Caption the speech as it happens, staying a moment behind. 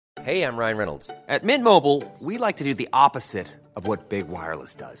Hey, I'm Ryan Reynolds. At Mint Mobile, we like to do the opposite of what Big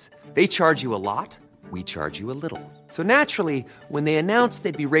Wireless does. They charge you a lot, we charge you a little. So naturally, when they announced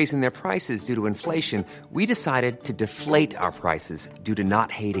they'd be raising their prices due to inflation, we decided to deflate our prices due to not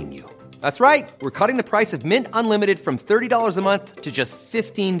hating you. That's right. We're cutting the price of Mint Unlimited from $30 a month to just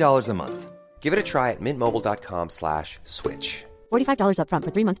 $15 a month. Give it a try at mintmobile.com/switch. $45 up front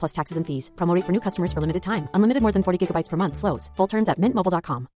for 3 months plus taxes and fees. Promo rate for new customers for limited time. Unlimited more than 40 gigabytes per month. Slows full terms at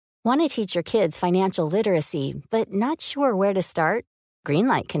mintmobile.com. Want to teach your kids financial literacy, but not sure where to start?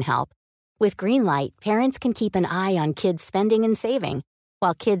 Greenlight can help. With Greenlight, parents can keep an eye on kids' spending and saving,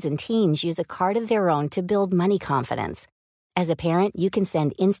 while kids and teens use a card of their own to build money confidence. As a parent, you can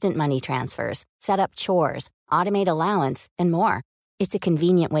send instant money transfers, set up chores, automate allowance, and more. It's a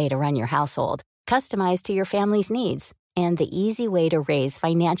convenient way to run your household, customized to your family's needs, and the easy way to raise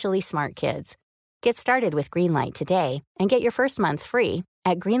financially smart kids. Get started with Greenlight today and get your first month free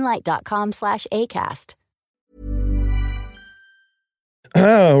at greenlight.com/acast.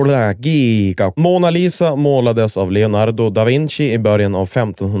 Mona Lisa målades av Leonardo da Vinci i början av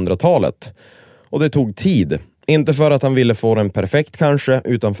 1500-talet. Och det tog tid. Inte för att han ville få den perfekt kanske,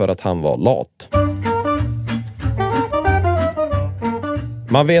 utan för att han var lat.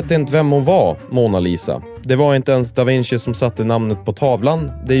 Man vet inte vem hon var, Mona Lisa. Det var inte ens da Vinci som satte namnet på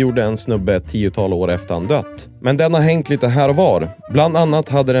tavlan. Det gjorde en snubbe 10-tal år efter han dött. Men den har hängt lite här och var. Bland annat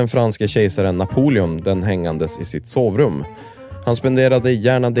hade den franska kejsaren Napoleon den hängandes i sitt sovrum. Han spenderade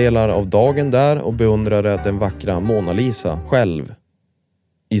gärna delar av dagen där och beundrade den vackra Mona Lisa själv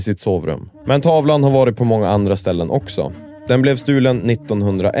i sitt sovrum. Men tavlan har varit på många andra ställen också. Den blev stulen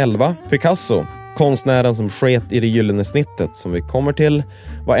 1911. Picasso, konstnären som sket i det gyllene snittet som vi kommer till,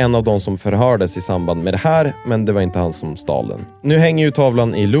 var en av de som förhördes i samband med det här, men det var inte han som stal den. Nu hänger ju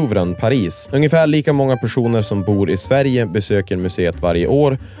tavlan i Louvren, Paris. Ungefär lika många personer som bor i Sverige besöker museet varje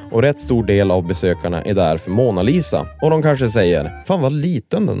år, och rätt stor del av besökarna är där för Mona Lisa. Och de kanske säger, fan vad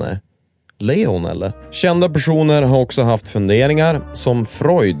liten den är. Leon eller? Kända personer har också haft funderingar, som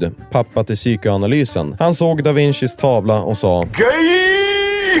Freud, pappa till psykoanalysen. Han såg da Vincis tavla och sa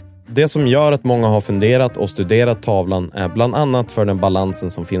Det som gör att många har funderat och studerat tavlan är bland annat för den balansen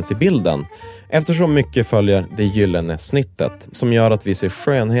som finns i bilden. Eftersom mycket följer det gyllene snittet som gör att vi ser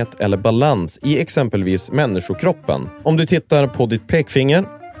skönhet eller balans i exempelvis människokroppen. Om du tittar på ditt pekfinger,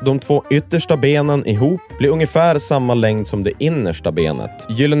 de två yttersta benen ihop blir ungefär samma längd som det innersta benet.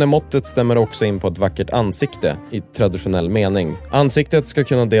 Gyllene måttet stämmer också in på ett vackert ansikte i traditionell mening. Ansiktet ska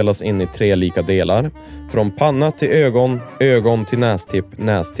kunna delas in i 3 lika delar. Från panna till ögon, ögon till nästipp,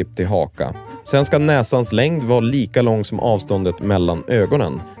 nästipp till haka. Sen ska näsans längd vara lika lång som avståndet mellan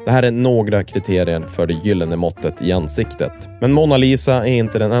ögonen. Det här är några kriterier för det gyllene måttet i ansiktet. Men Mona Lisa är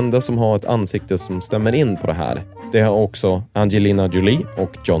inte den enda som har ett ansikte som stämmer in på det här. Det har också Angelina Jolie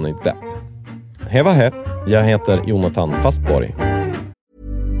och Johnny Depp. Heva he, jag heter Jonathan Fastborg.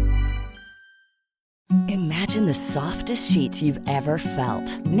 Imagine the softest sheets you've ever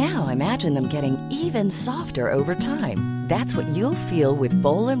felt. Now imagine them getting even softer over time. That's what you'll feel with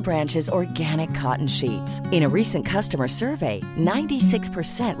Boll & Branch's organic cotton sheets. In a recent customer survey,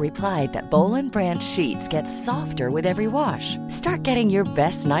 96% replied that Boll & Branch sheets get softer with every wash. Start getting your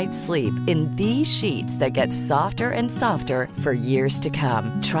best night's sleep in these sheets that get softer and softer for years to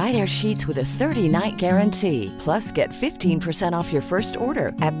come. Try their sheets with a 30-night guarantee. Plus, get 15% off your first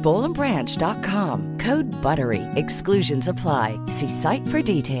order at bollandbranch.com. Code BUTTERY. Exclusions apply. See site for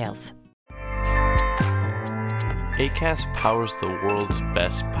details. Acast powers the world's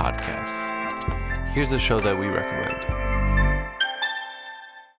best podcasts. Here's a show that we recommend.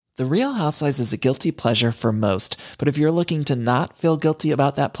 The Real Housewives is a guilty pleasure for most, but if you're looking to not feel guilty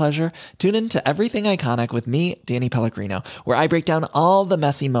about that pleasure, tune in to Everything Iconic with me, Danny Pellegrino, where I break down all the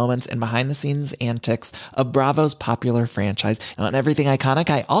messy moments and behind-the-scenes antics of Bravo's popular franchise. And on Everything Iconic,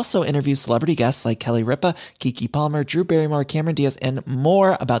 I also interview celebrity guests like Kelly Ripa, Keke Palmer, Drew Barrymore, Cameron Diaz, and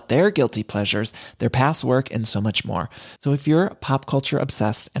more about their guilty pleasures, their past work, and so much more. So if you're pop culture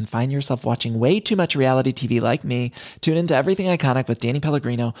obsessed and find yourself watching way too much reality TV like me, tune in to Everything Iconic with Danny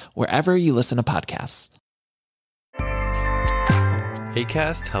Pellegrino, wherever you listen to podcasts.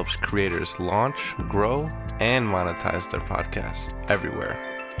 Acast helps creators launch, grow, and monetize their podcasts everywhere.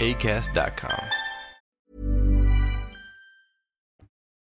 Acast.com.